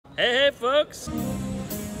Hey, folks.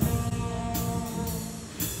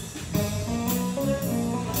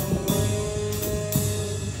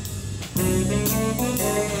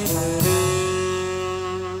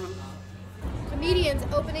 Comedians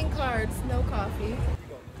opening cards, no coffee.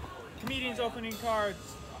 Comedians opening cards,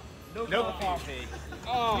 no coffee.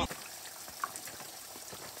 Oh.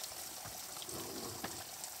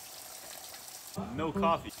 No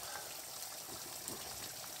coffee.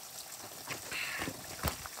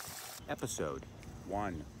 Episode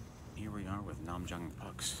 1. Here we are with Namjang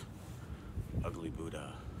Puks. Ugly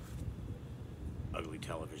Buddha. Ugly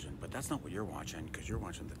television. But that's not what you're watching, because you're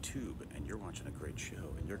watching the Tube, and you're watching a great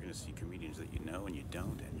show, and you're going to see comedians that you know and you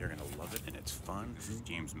don't, and you're going to love it, and it's fun. This is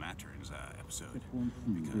James Mattern's episode,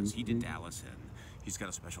 because he did Dallas, and he's got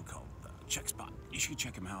a special called Check Spot. You should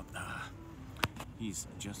check him out. He's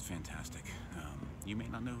just fantastic. You may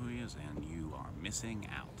not know who he is, and you are missing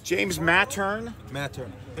out. James Mattern.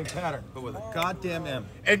 Mattern. Big pattern, but with a goddamn M.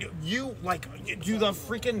 And you, like, do the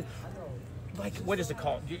freaking, like, what is it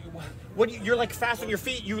called? You're like fast on your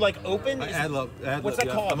feet. You like open. What's that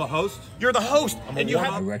called? I'm a host. You're the host, and you I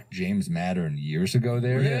have. wrecked James Mattern years ago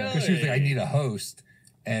there because she was like, "I need a host,"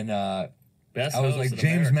 and I was like,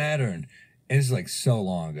 "James Mattern." And this is like so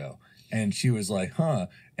long ago, and she was like, "Huh."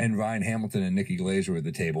 And Ryan Hamilton and Nikki Glazer were at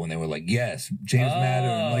the table, and they were like, "Yes, James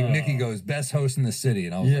Mattern." Like Nikki goes, "Best host in the city,"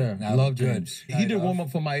 and I was like, "I love James." He did warm up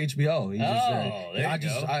for my HBO.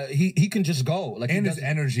 He can just go. Like, and his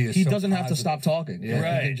energy is. He so doesn't have to positive. stop talking. Yeah,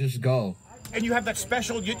 Right. he can just go. And you have that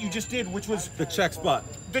special you just did, which was The Check Spot.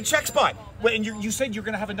 the Check Spot. Wait, and you said you're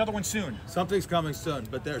gonna have another one soon. Something's coming soon,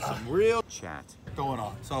 but there's some real Chat. going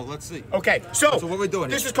on. So let's see. Okay, so what are we doing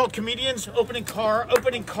This here? is called Comedians Opening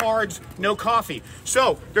Cards, No Coffee.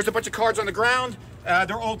 So there's a bunch of cards on the ground.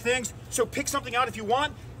 They're old things. So pick something out if you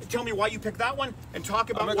want. And tell me why you picked that one, and talk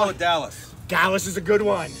about I'm gonna go with Dallas. Dallas is a good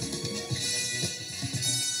one.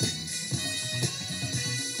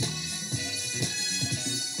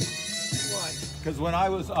 Because when I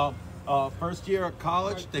was first year at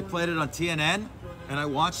college, they played it on TNN, and I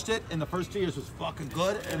watched it, and the first 2 years was fucking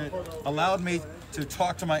good, and it allowed me to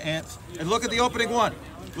talk to my aunts. And look at the opening one.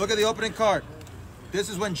 Look at the opening card. This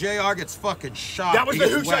is when JR gets fucking shot. That was He the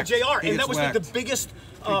gets Who Shot whacked. JR, He and that gets was whacked. the biggest.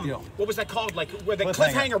 Big deal. What was that called? Like where the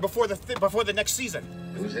Cliffhanger. cliffhanger before the next season.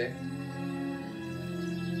 Who's there?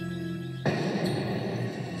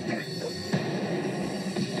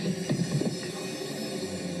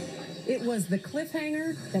 It was the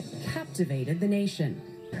cliffhanger that captivated the nation.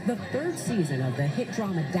 The third season of the hit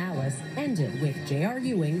drama Dallas ended with J.R.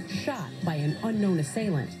 Ewing shot by an unknown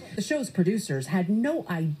assailant. The show's producers had no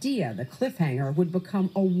idea the cliffhanger would become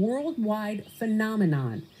a worldwide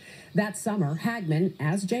phenomenon. That summer, Hagman,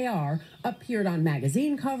 as J.R., appeared on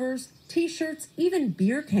magazine covers, T-shirts, even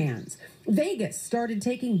beer cans. Vegas started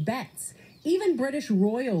taking bets. Even British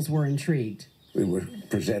royals were intrigued. We were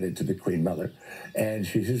presented to the Queen Mother, and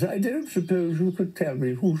she says, "I don't suppose you could tell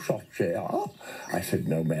me who shot JR?" I said,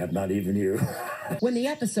 "No, ma'am, not even you." When the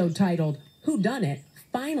episode titled Who Done It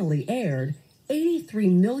finally aired, 83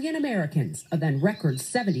 million Americans, a then record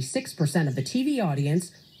 76% of the TV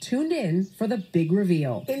audience, tuned in for the big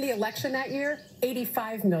reveal. In the election that year,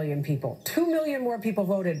 85 million people. 2 million more people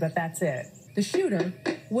voted, but that's it. The shooter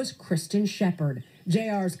was Kristen Shepard,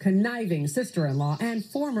 JR's conniving sister-in-law and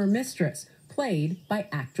former mistress, played by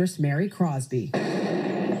actress Mary Crosby.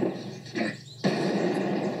 It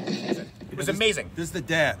was amazing. This is the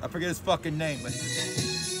dad. I forget his fucking name, but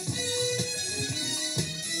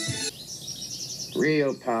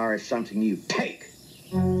real power is something you take.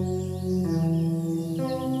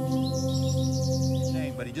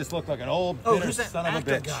 but he just looked like an old Oh, bitter who's that son of a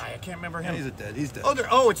actor bitch. guy? I can't remember him. He's dead. He's dead.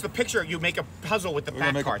 Oh, it's the picture. You make a puzzle with the We're back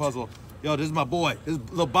gonna make cards. a puzzle. Yo, this is my boy. This is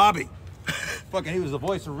little Bobby. Fucking, he was the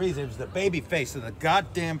voice of reason. He was the baby face of the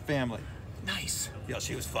goddamn family. Nice. Yo,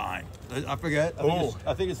 she was fine. I forget.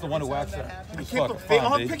 I think it's the one who waxed her. She I was can't fucking believe they all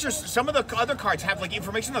fine, have dude. pictures. Some of the other cards have like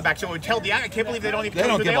information on the back, so it would tell the actor. I can't believe they don't even They tell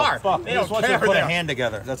don't who give they a are. fuck. They They don't just want you care to who put they a are. hand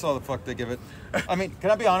together. That's all the fuck they give it. I mean, can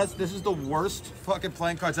I be honest? This is the worst fucking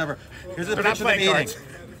playing cards ever. Here's a They're not picture of the playing meeting. cards.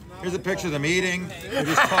 Here's a picture of the meeting. They're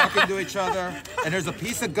just talking to each other. And there's a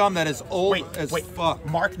piece of gum that is old as fuck.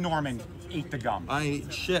 Mark Norman ate the gum. I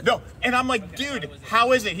ain't shit. No, and I'm like, dude,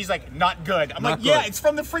 how is it? He's like, not good. I'm Not like, yeah, good. it's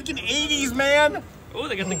from the freaking 80s, man. Oh,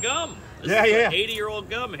 they got the gum. This Yeah, is yeah. like 80-year-old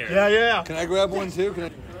gum here. Yeah, yeah. Can I grab one too? Can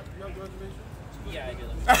I? Yeah, I do.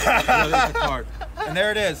 Oh, there's the card. And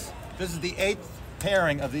there it is. This is the 8th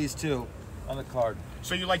pairing of these two on the card.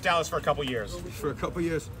 So you liked Dallas for a couple years? For a couple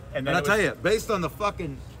years. And And then I'll it tell was- you, based on the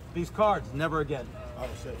fucking, these cards, never again. Oh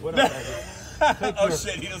shit. What up, baby? Oh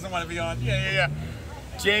shit, he doesn't want to be on. Yeah.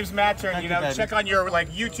 James Mattern, you know, check on your like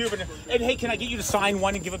YouTube and hey, can I get you to sign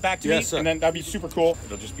one and give it back to me? Sir. And then that'd be super cool.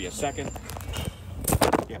 It'll just be a second.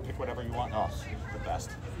 Yeah, pick whatever you want. Oh, the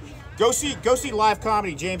best. Go see live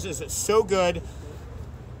comedy. James is so good.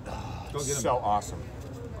 So awesome.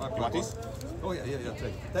 You want these? Oh yeah.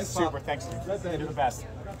 Thanks, super. Pop. Thanks. You're the best.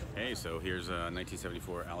 Hey, so here's a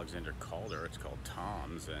 1974 Alexander Calder. It's called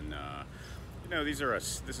Tom's, and you know, this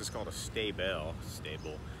is called a stable,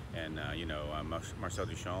 and you know, Marcel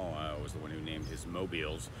Duchamp was the one who named his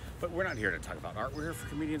mobiles. But we're not here to talk about art. We're here for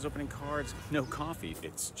comedians opening cards. No coffee.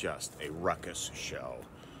 It's just a ruckus show.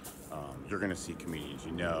 You're going to see comedians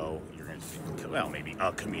you know. You're going to see, well, maybe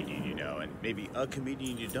a comedian you know, and maybe a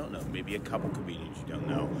comedian you don't know. Maybe a couple comedians you don't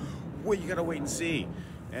know. Well, you got to wait and see.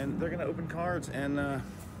 And they're going to open cards, and we're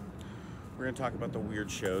going to talk about the weird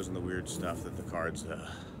shows and the weird stuff that the cards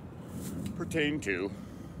pertain to.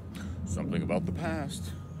 Something about the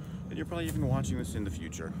past. And you're probably even watching this in the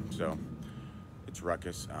future. So it's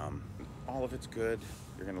ruckus. All of it's good.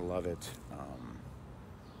 You're going to love it.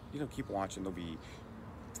 You know, keep watching. There'll be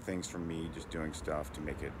things from me just doing stuff to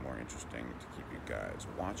make it more interesting to keep you guys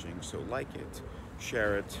watching. So like it,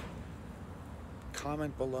 share it,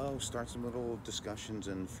 comment below, start some little discussions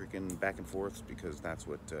and freaking back and forths, because that's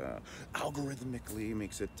what algorithmically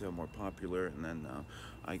makes it more popular, and then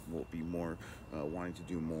I will be more wanting to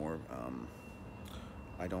do more.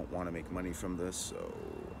 I don't want to make money from this, so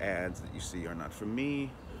ads that you see are not from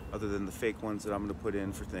me, other than the fake ones that I'm going to put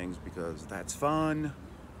in for things, because that's fun.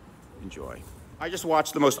 Enjoy. I just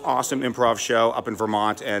watched the most awesome improv show up in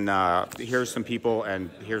Vermont, and here's some people, and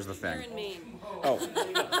here's the thing. Oh.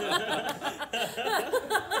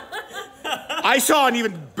 I saw an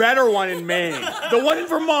even better one in Maine. The one in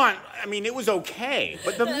Vermont, I mean, it was okay,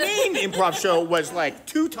 but the Maine improv show was like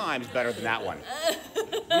 2 times better than that one.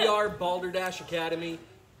 We are Balderdash Academy.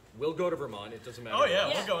 We'll go to Vermont. It doesn't matter. Oh yeah,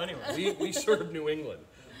 we'll go anywhere. We serve New England.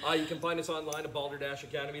 You can find us online at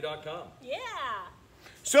balderdashacademy.com. Yeah.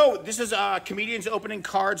 So this is comedians opening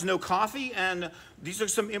cards, no coffee, and these are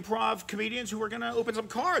some improv comedians who are going to open some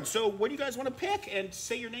cards. So what do you guys want to pick? And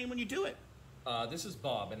say your name when you do it. This is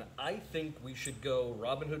Bob, and I think we should go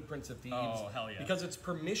Robin Hood, Prince of Thieves. Oh, hell yeah. Because it's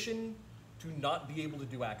permission to not be able to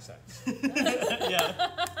do accents. Yeah.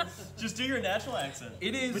 Just do your natural accent.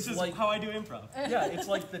 It is, which is like how I do improv. Yeah, it's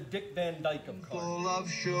like the Dick Van Dyke of cards. Full of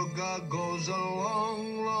sugar goes a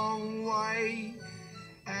long, long way.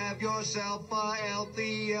 Have yourself a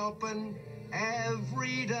healthy helping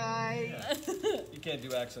every day. You can't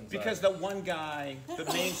do accents. Because the one guy, the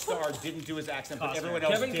main star, didn't do his accent, but everyone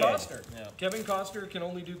else Kevin did. Costner. Yeah. Kevin Costner can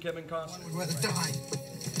only do Kevin Costner. I would rather die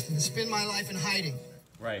than spend my life in hiding.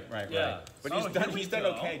 Right. Yeah. But he's done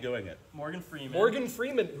okay doing it. Morgan Freeman. Morgan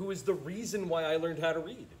Freeman, who is the reason why I learned how to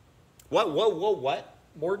read. What?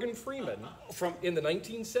 Morgan Freeman, in the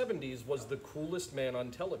 1970s, was the coolest man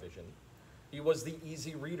on television. He was the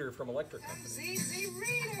easy reader from Electric Company. Easy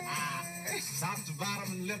reader. Top to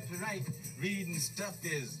bottom and left to right. Reading stuff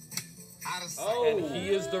is out of sight. And he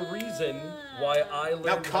is the reason why I learned.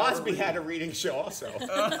 Now Cosby had a reading show also.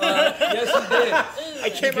 Yes, he did. I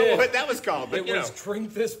can't remember what that was called, but it was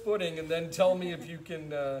drink this pudding and then tell me if you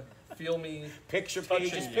can feel me. Picture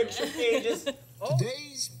pages. Oh.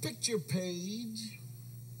 Today's picture page.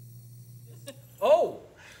 Oh.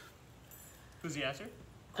 Who's the actor?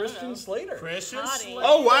 Christian Slater. Christian Slater.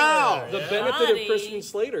 Oh, wow. The benefit of Christian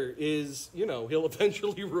Slater is, you know, he'll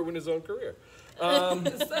eventually ruin his own career.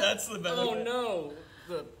 That's the benefit. Oh, no.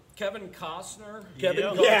 The Kevin Costner.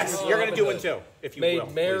 Yes, you're going to do one too, if you will.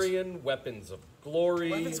 Made Marion, Weapons of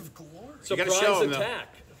Glory. Weapons of Glory. Surprise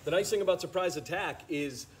Attack. The nice thing about Surprise Attack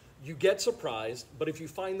is you get surprised, but if you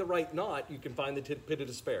find the right knot, you can find the pit of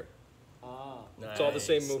despair. It's all the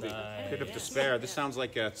same movie. Nice. Pit of Despair. This sounds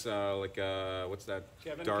like it's what's that?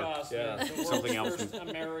 Kevin Dark. Costner. Yeah. The Something else. first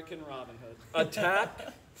American Robin Hood.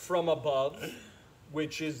 Attack from Above,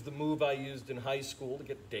 which is the move I used in high school to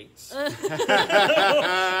get dates. I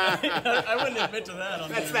wouldn't admit to that.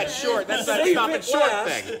 That's that short. That's that Save stop it and short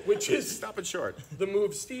last, thing. Which is stop and short. The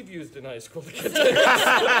move Steve used in high school to get dates.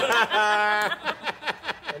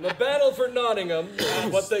 And the battle for Nottingham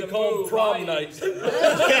is what they call prom night.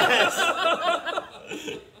 Yes.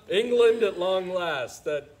 England at long last.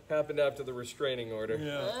 That happened after the restraining order.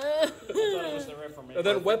 Yeah. I thought it was the Reformation. And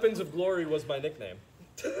then Weapons of Glory was my nickname.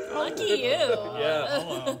 Lucky you. Yeah.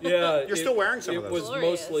 Oh, wow. Yeah. You're still wearing some of those.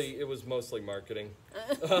 It was mostly marketing.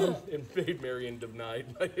 It made Marion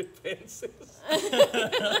denied my advances.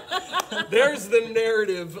 There's the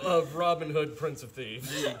narrative of Robin Hood, Prince of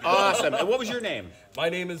Thieves. Awesome. And what was your name? My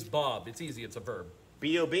name is Bob. It's easy. It's a verb.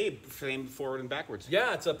 B.O.B. same forward and backwards.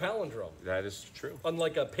 Yeah, it's a palindrome. That is true.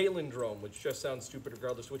 Unlike a palindrome, which just sounds stupid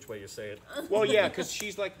regardless which way you say it. Well, yeah, because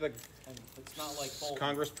she's like the It's not like Bolton.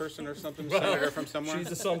 congressperson or something, senator from somewhere.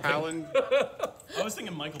 She's a something. I was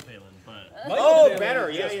thinking Michael Palin, but Palin better.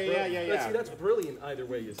 is Yeah. See, that's brilliant either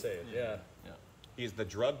way you say it. Yeah. He's the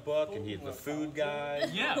drug book and he's the food guy.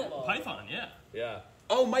 yeah, Python, yeah. Yeah.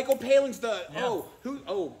 Oh, Michael Palin's the. Yeah.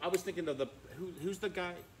 I was thinking of the. Who's the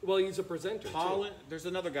guy? Well, he's a presenter. Pollen. There's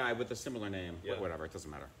another guy with a similar name. Yeah. Whatever, it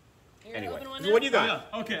doesn't matter. You're Anyway, open one what do you Oh, got?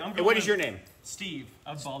 yeah. Okay, I'm going And what with is your name? Steve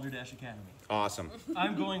of Balderdash Academy. Awesome.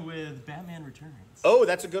 I'm going with Batman Returns. Oh,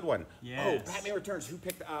 that's a good one. Yes. Oh, Batman Returns. Who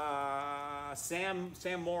picked? Sam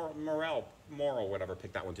Morril, whatever,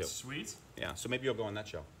 picked that one too. Sweet. Yeah. So maybe you'll go on that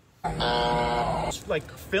show. Like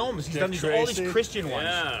films, he's done all these Tracy. Christian ones.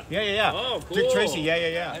 Yeah. Oh, cool. Dick Tracy.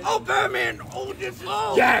 Yeah. Oh, Batman! Oh, this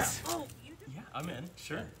Yes. Yeah, I'm in.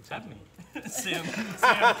 Sure. Have me. Sam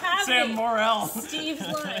me. Morril. Steve's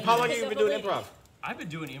line. How long have you been doing improv? I've been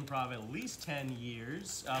doing improv at least 10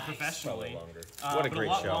 years professionally. Longer. What a but great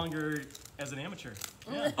a lot show. longer as an amateur.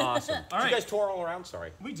 Yeah. Awesome. All Do right. you guys tour all around?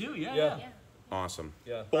 Sorry. We do, Yeah. yeah. Awesome.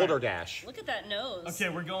 Yeah. Boulder Dash. Look at that nose. Okay,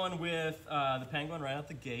 we're going with the penguin right out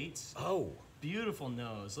the gate. Oh. Beautiful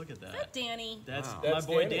nose. Look at Is that that. Danny? That's Wow. my That's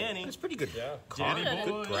boy Danny. Danny. That's pretty good. Yeah. Danny Good.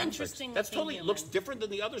 boy. Good. Interesting That's looking totally human. looks different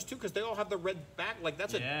than the others too, because they all have the red back. Like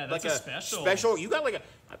that's Yeah, like that's a a special. Special. You got like a.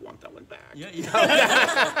 I want that one back. Yeah.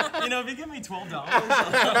 You know, if you give me $12,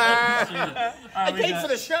 I paid for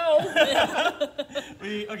the show.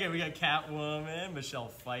 we got Catwoman, Michelle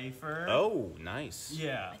Pfeiffer. Oh, nice.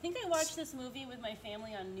 Yeah. I think I watched this movie with my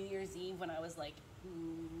family on New Year's Eve when I was like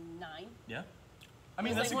 9. Yeah. I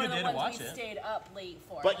mean, It was that's like a good one day of to the watch ones we it. stayed up late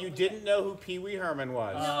for. But Like, you we didn't know who Pee Wee Herman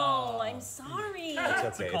was. No, I'm sorry.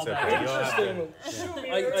 It's okay. It's callback. okay. You'll have to- Interesting.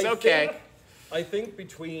 It's okay. I think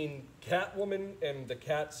between Catwoman and the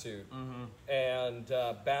cat suit and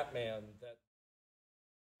Batman,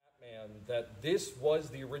 that this was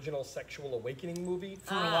the original sexual awakening movie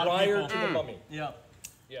For a lot of prior people. to the Mummy. Yeah.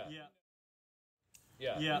 Yeah. Yeah.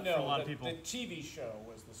 Yeah. Yeah, for a lot of people. The TV show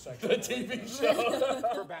was the sexual. The TV show.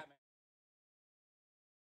 For Batman.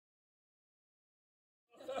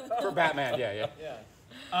 For Batman, yeah.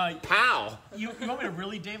 Pow! You want me to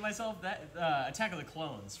really date myself? That Attack of the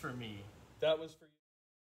Clones for me. That was for you.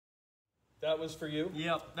 That was for you.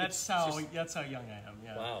 Yep, that's how young I am.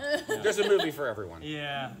 Yeah. Wow. Yeah. There's a movie for everyone.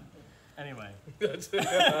 Yeah. Anyway,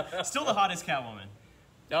 still the hottest Catwoman.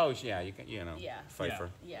 Oh yeah, you know. Yeah. Pfeiffer.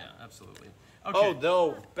 Yeah. Absolutely. Okay. Oh,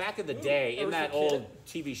 though, back in the day, in Eartha that Kitt? old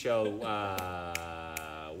TV show,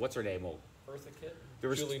 what's her name? Eartha Kitt. There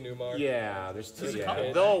was Julie Newmar. Yeah, there's There's a yeah.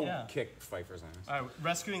 couple. They'll Yeah. kick Pfeiffer's ass. All right,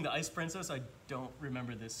 rescuing the Ice Princess. I don't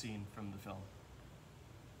remember this scene from the film.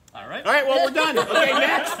 All right. All right, well, we're done. Okay,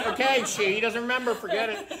 next. Okay, he doesn't remember. Forget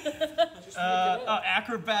it.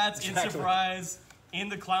 Acrobats in Exactly. surprise in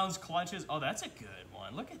the clown's clutches. Oh, that's a good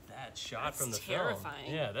one. Look at that shot That's from the terrifying.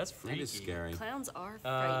 film. Yeah, that's freaky. That is scary. Clowns are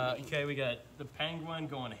frightening. Okay, we got the penguin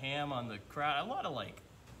going ham on the crowd. A lot of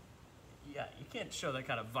yeah, you can't show that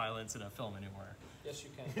kind of violence in a film anymore. Yes, you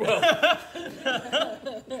can.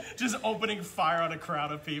 Just opening fire on a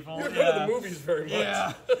crowd of people. You're going to the movies very much.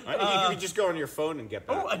 Yeah. You can just go on your phone and get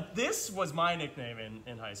that. Oh, this was my nickname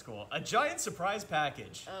in high school. A giant surprise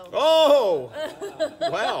package. Oh!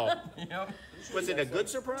 Wow. Yep. Was it a good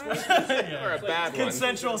surprise? Yeah. Or a bad one?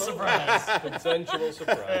 Consensual surprise. Consensual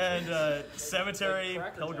surprise. And cemetery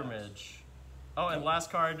pilgrimage. Oh, and last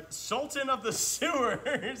card, Sultan of the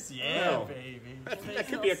Sewers. Yeah, Oh. baby. That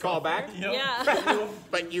could be a callback. Yep. Yeah.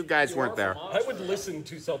 But you guys weren't there. I would listen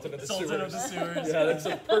to Sultan of the Sultan Sewers. of the Sewers. Yeah, that's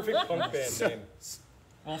a perfect punk band name.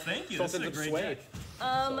 Well, thank you. Sultan this of is a great Suede. day.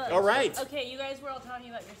 All right. Okay, you guys were all talking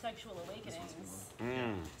about your sexual awakenings.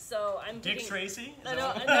 So I'm Dick picking... Tracy? No,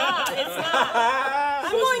 it's not.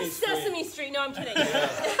 I'm going Sesame Street. No, I'm kidding.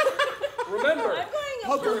 Remember, I'm going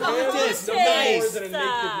Pocahontas. Pocahontas.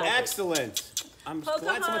 Nice. Excellent. I'm glad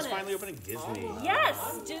someone's Pocahontas. finally opening Disney.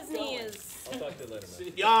 Yes, Disney is... I'll talk to you later,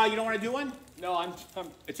 man. Yeah, you don't want to do one? No, I'm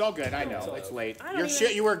It's all good. I know. It's late. I don't Your even-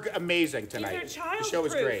 shit. You were amazing These are tonight. childproof, The show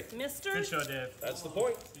was great. mister. Good show, Dave. That's the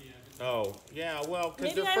point. Oh, yeah. Well,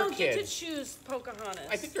 because Maybe they're I for don't get to kids. choose Pocahontas.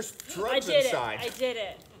 I think there's I drugs did inside. it. I did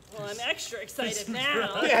it. Well, I'm extra excited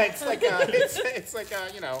now. Yeah, it's like it's like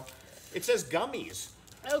you know, it says gummies.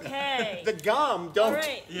 Okay. The gum don't. All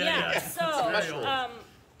right. Yeah. It's So, very old.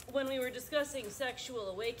 when we were discussing sexual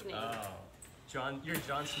awakening. You're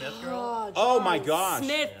John Smith, girl? Oh my gosh.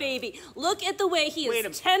 Smith, baby. Look at the way he Wait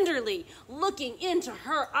is tenderly looking into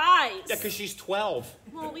her eyes. Yeah, because she's 12.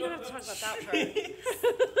 Well, we don't have to talk about that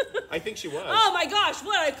part. I think she was. Oh my gosh,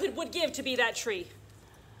 what I would give to be that tree.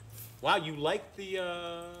 Wow, you like the...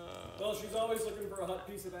 Well, she's always looking for a hot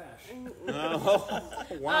piece of ash.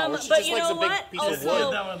 Oh, wow. She but just you likes know a big what? piece Also, of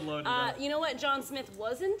wood. That one loaded up. you know what John Smith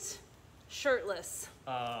wasn't? Shirtless.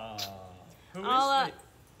 Who is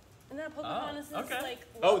Isn't that Pocahontas? okay. Like,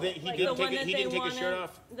 Oh, like he the didn't one take that he they didn't take his shirt wanted-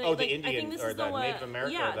 off? the- Oh, the like, I Indian think this or is the one, Native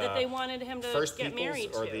American? yeah, or the that they wanted him to First get Peoples married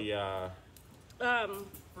or to. the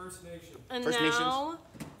First Nation. And First now,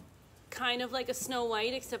 kind of like a Snow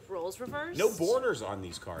White, except roles reversed. no borders on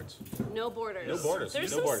these cards. No borders. No borders.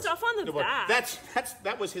 There's no some borders. stuff on the No borders. back.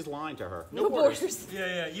 That was his line to her. No borders.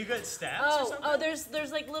 Yeah. You got stats or something? Oh,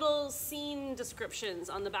 there's like little scene descriptions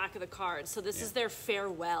on the back of the card. So this is their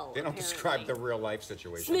farewell. They don't apparently. describe the real life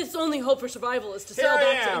situation. Smith's only hope for survival is to Here sail I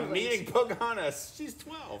back to am, England. meeting Pocahontas. She's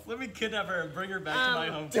 12. Let me kidnap her and bring her back to my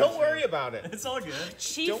home. Don't worry about it. It's all good.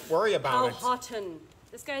 Chief Don't worry about it. Powhatan.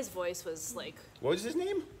 This guy's voice was like. What was his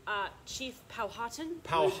name? Chief Powhatan.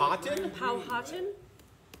 Powhatan? Powhatan.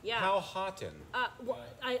 Yeah. Powhatan. Well,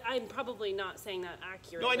 I'm probably not saying that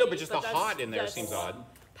accurately. No, I know, but just the that's- hot in there that's- seems odd.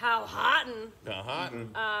 Powhatan.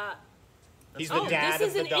 Powhatan. He's the Oh, dad this of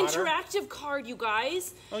is the an daughter. interactive card, you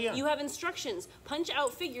guys. Oh, yeah. You have instructions. Punch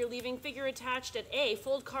out figure, leaving figure attached at A.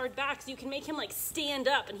 Fold card back, so you can make him like stand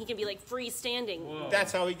up, and he can be like freestanding.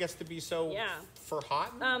 That's how he gets to be so Yeah. for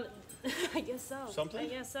hot? I guess so. Something? I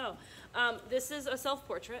guess so. This is a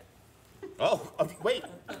self-portrait. Oh, wait.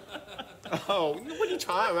 Oh, what are you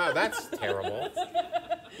talking about? That's terrible.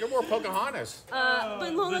 You're more Pocahontas.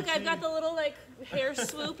 But look, I've got the little like hair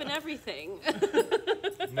swoop and everything.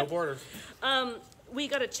 No borders. We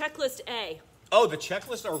got a checklist A. Oh, the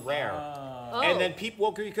checklists are rare. And then Oh.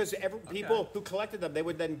 people, because people who collected them, they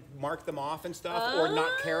would then mark them off and stuff or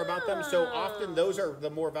not care about them. So often those are the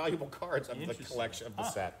more valuable cards of the collection of the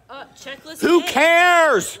set. Checklist Who A,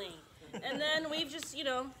 cares? And then we've just,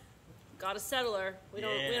 got a settler. We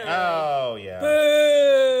don't Oh, yeah.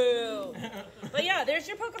 Boo! But yeah, there's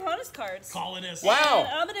your Pocahontas cards. Colonists. Wow.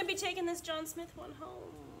 And I'm going to be taking this John Smith one home.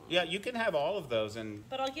 Yeah, you can have all of those and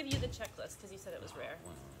But I'll give you the checklist because you said it was rare.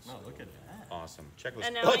 Oh, look at that. awesome. Checklist.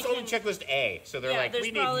 And now Oh, it's I only can- checklist A. So they're Yeah, like, there's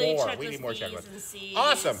we need probably more. We checklist need more Bs checklists. and Cs.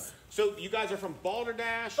 Awesome. So you guys are from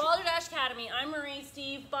Balderdash. Balderdash Academy. I'm Marie,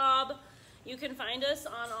 Steve, Bob. You can find us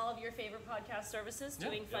on all of your favorite podcast services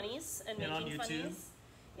doing funnies and And on making YouTube. funnies.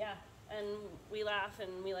 Yeah, and we laugh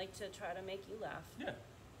and we like to try to make you laugh. Yeah.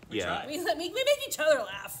 Yeah. We make each other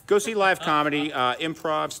laugh. Go see live comedy,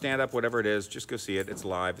 improv, stand-up, whatever it is. Just go see it. It's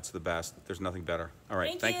live. It's the best. There's nothing better. All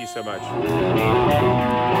right. Thank you so much.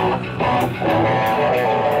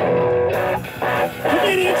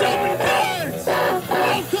 Comedians open cards! No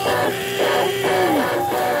coffee!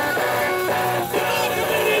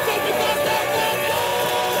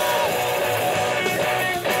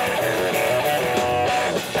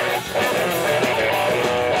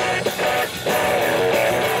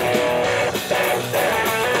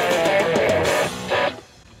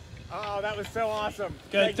 Oh, that was so awesome.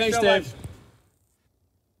 Good. Thank you Thanks, so Dave. much.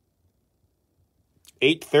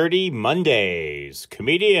 8:30 Mondays.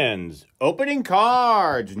 Comedians opening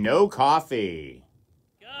cards. No coffee.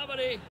 Yeah, buddy.